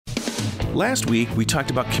Last week, we talked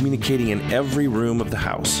about communicating in every room of the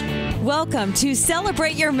house. Welcome to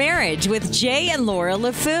Celebrate Your Marriage with Jay and Laura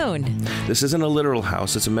LaFoon. This isn't a literal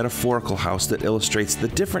house, it's a metaphorical house that illustrates the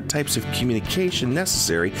different types of communication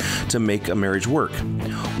necessary to make a marriage work.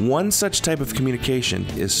 One such type of communication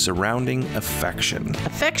is surrounding affection.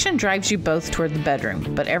 Affection drives you both toward the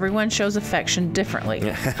bedroom, but everyone shows affection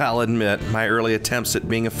differently. I'll admit, my early attempts at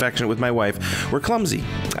being affectionate with my wife were clumsy.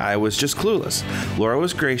 I was just clueless. Laura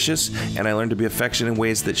was gracious, and I learned to be affectionate in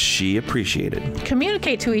ways that she appreciated.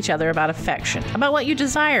 Communicate to each other about affection, about what you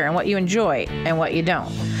desire and what you enjoy and what you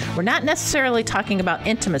don't. We're not necessarily talking about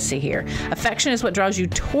intimacy here. Affection is what draws you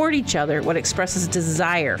toward each other, what expresses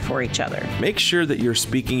desire for each other. Make sure that you're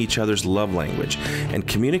speaking each other's love language and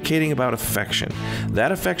communicating about affection.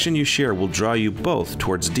 That affection you share will draw you both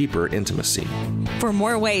towards deeper intimacy. For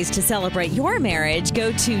more ways to celebrate your marriage,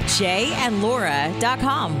 go to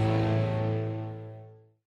jayandlaura.com.